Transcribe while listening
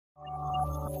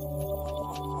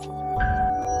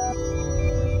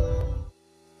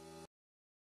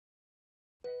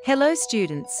Hello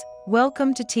students,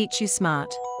 welcome to Teachusmart.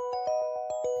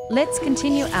 Let's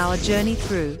continue our journey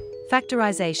through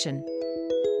factorization.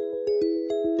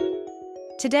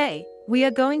 Today, we are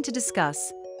going to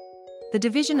discuss the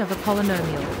division of a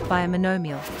polynomial by a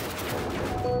monomial.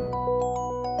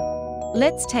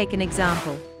 Let's take an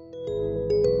example.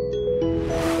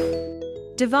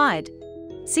 Divide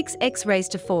 6x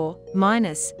raised to 4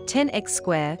 minus 10x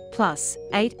squared plus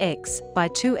 8x by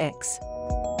 2x.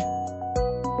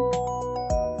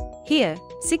 Here,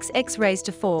 6x raised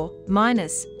to 4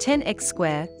 minus 10x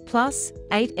squared plus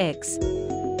 8x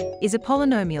is a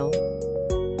polynomial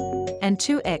and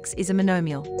 2x is a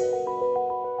monomial.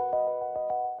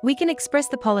 We can express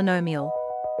the polynomial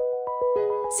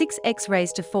 6x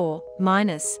raised to 4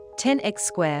 minus 10x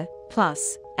squared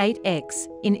plus 8x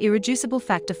in irreducible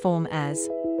factor form as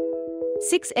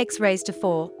 6x raised to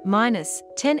 4 minus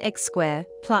 10x squared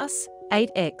plus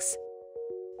 8x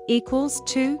equals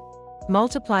 2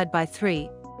 multiplied by 3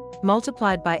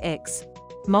 multiplied by x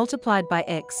multiplied by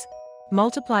x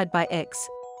multiplied by x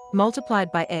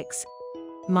multiplied by x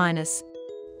minus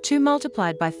 2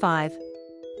 multiplied by 5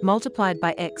 multiplied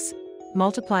by x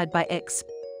multiplied by x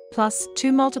plus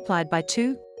 2 multiplied by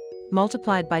 2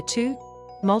 multiplied by 2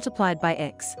 multiplied by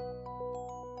x.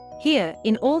 Here,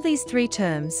 in all these three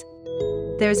terms,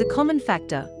 there is a common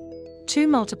factor, 2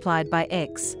 multiplied by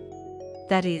x,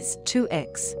 that is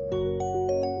 2x.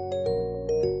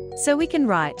 So we can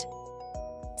write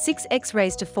 6x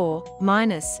raised to 4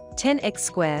 minus 10x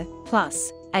squared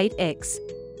plus 8x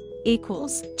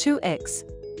equals 2x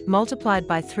multiplied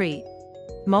by 3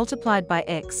 multiplied by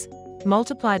x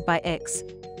multiplied by x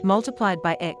multiplied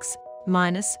by x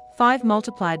minus 5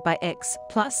 multiplied by x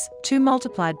plus 2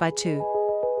 multiplied by 2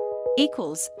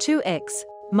 equals 2x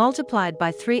multiplied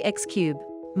by 3x cubed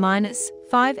minus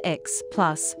 5x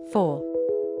plus 4.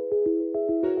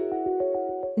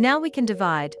 Now we can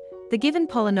divide the given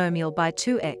polynomial by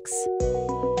 2x.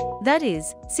 That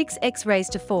is, 6x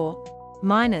raised to 4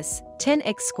 minus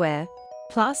 10x squared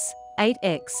plus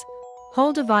 8x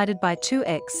whole divided by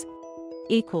 2x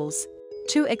equals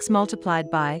 2x multiplied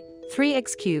by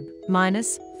 3x cubed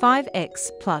minus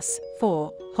 5x plus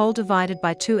 4 whole divided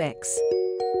by 2x.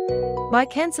 By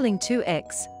cancelling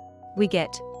 2x, we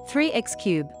get 3x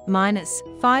cubed minus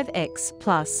 5x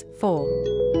plus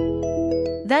 4.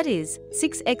 That is,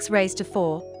 6x raised to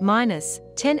 4 minus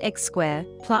 10x squared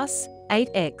plus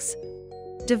 8x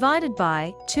divided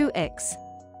by 2x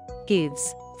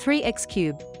gives 3x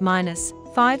cubed minus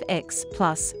 5x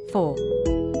plus 4.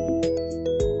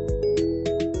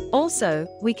 Also,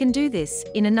 we can do this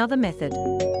in another method.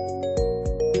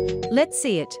 Let's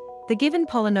see it. The given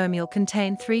polynomial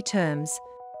contains three terms.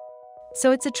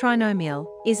 So it's a trinomial,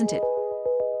 isn't it?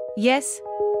 Yes.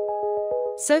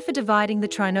 So for dividing the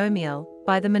trinomial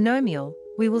by the monomial,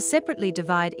 we will separately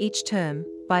divide each term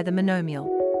by the monomial.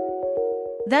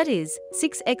 That is,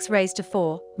 6x raised to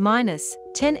 4 minus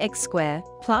 10x squared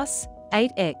plus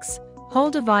 8x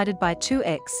whole divided by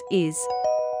 2x is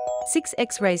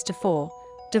 6x raised to 4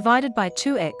 divided by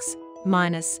 2x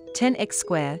minus 10x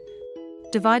squared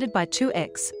divided by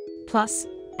 2x plus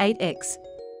 8x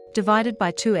divided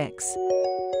by 2x,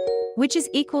 which is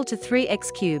equal to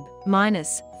 3x cubed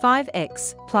minus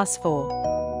 5x plus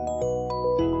 4.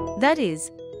 That is,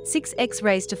 6x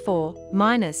raised to 4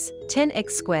 minus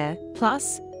 10x squared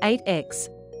plus 8x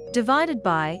divided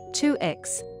by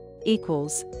 2x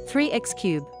equals 3x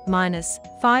cubed minus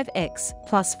 5x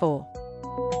plus 4.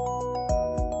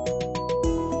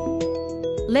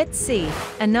 Let's see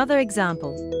another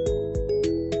example.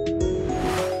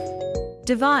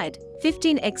 Divide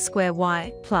 15x squared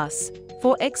y plus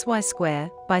 4xy squared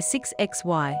by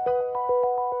 6xy.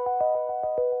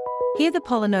 Here the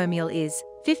polynomial is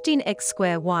 15x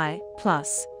squared y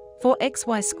plus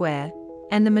 4xy squared,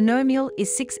 and the monomial is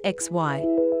 6xy.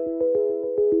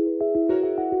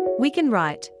 We can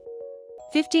write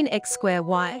 15x squared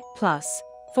y plus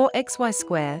 4xy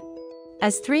squared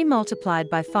as 3 multiplied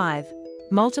by 5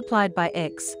 multiplied by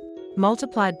x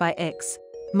multiplied by x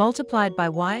multiplied by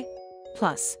y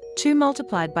plus 2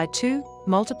 multiplied by 2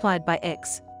 multiplied by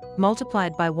x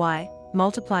multiplied by y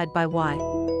multiplied by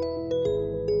y.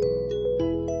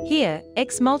 Here,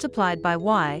 x multiplied by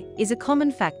y is a common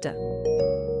factor.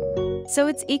 So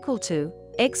it's equal to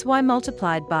xy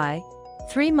multiplied by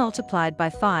 3 multiplied by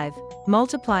 5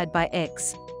 multiplied by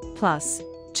x plus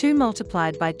 2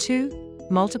 multiplied by 2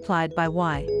 multiplied by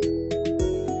y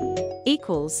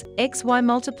equals xy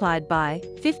multiplied by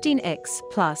 15x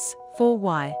plus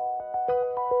 4y.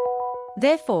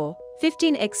 Therefore,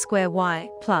 15x squared y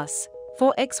plus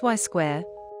 4xy squared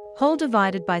whole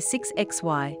divided by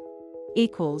 6xy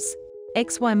equals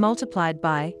xy multiplied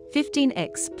by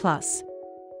 15x plus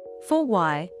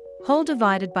 4y whole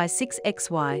divided by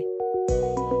 6xy.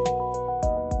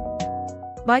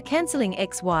 By cancelling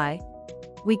xy,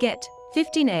 we get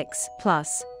 15x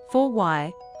plus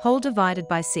 4y whole divided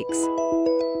by 6.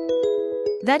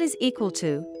 That is equal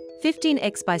to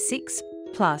 15x by 6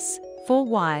 plus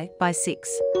 4y by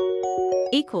 6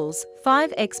 equals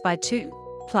 5x by 2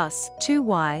 plus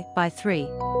 2y by 3.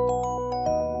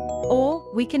 Or,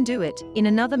 we can do it in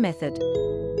another method.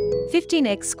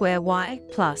 15x square y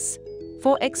plus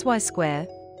 4xy square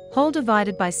whole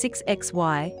divided by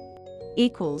 6xy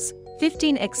equals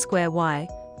 15x square y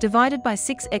divided by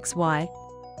 6xy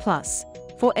plus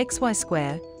 4xy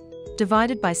square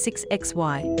divided by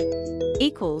 6xy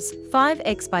equals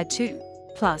 5x by 2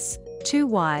 plus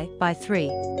 2y by 3.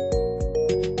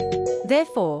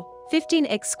 Therefore,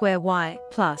 15x square y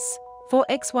plus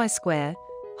 4xy square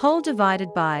whole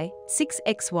divided by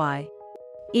 6xy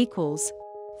equals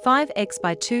 5x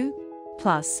by 2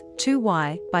 plus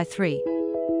 2y by 3.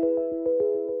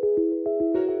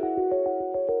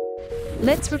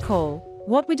 Let's recall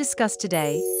what we discussed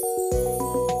today.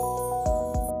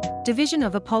 Division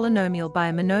of a polynomial by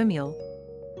a monomial.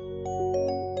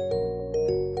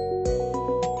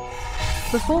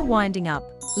 Before winding up,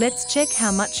 let's check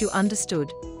how much you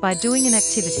understood by doing an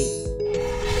activity.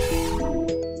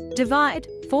 Divide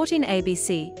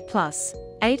 14abc plus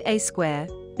 8a square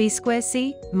b square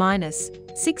c minus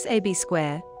 6ab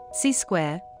square c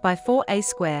square by 4a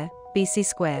square bc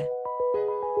square.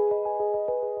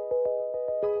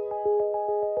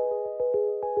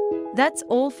 That's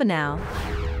all for now.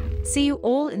 See you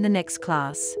all in the next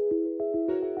class.